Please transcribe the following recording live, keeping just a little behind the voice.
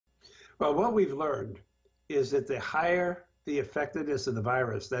Well, what we've learned is that the higher the effectiveness of the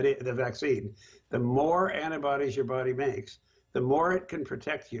virus, the vaccine, the more antibodies your body makes, the more it can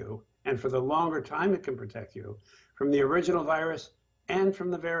protect you, and for the longer time it can protect you from the original virus and from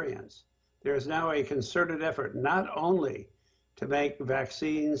the variants. There is now a concerted effort not only to make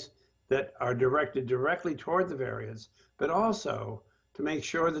vaccines that are directed directly toward the variants, but also to make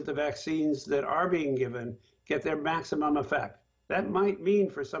sure that the vaccines that are being given get their maximum effect. That might mean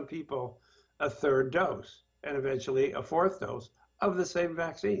for some people a third dose and eventually a fourth dose of the same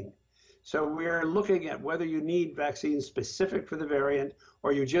vaccine. So we're looking at whether you need vaccines specific for the variant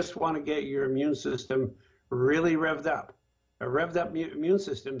or you just want to get your immune system really revved up. A revved up immune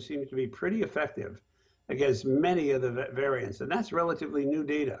system seems to be pretty effective against many of the variants, and that's relatively new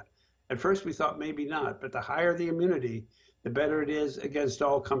data. At first we thought maybe not, but the higher the immunity, the better it is against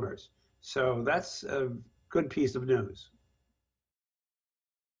all comers. So that's a good piece of news.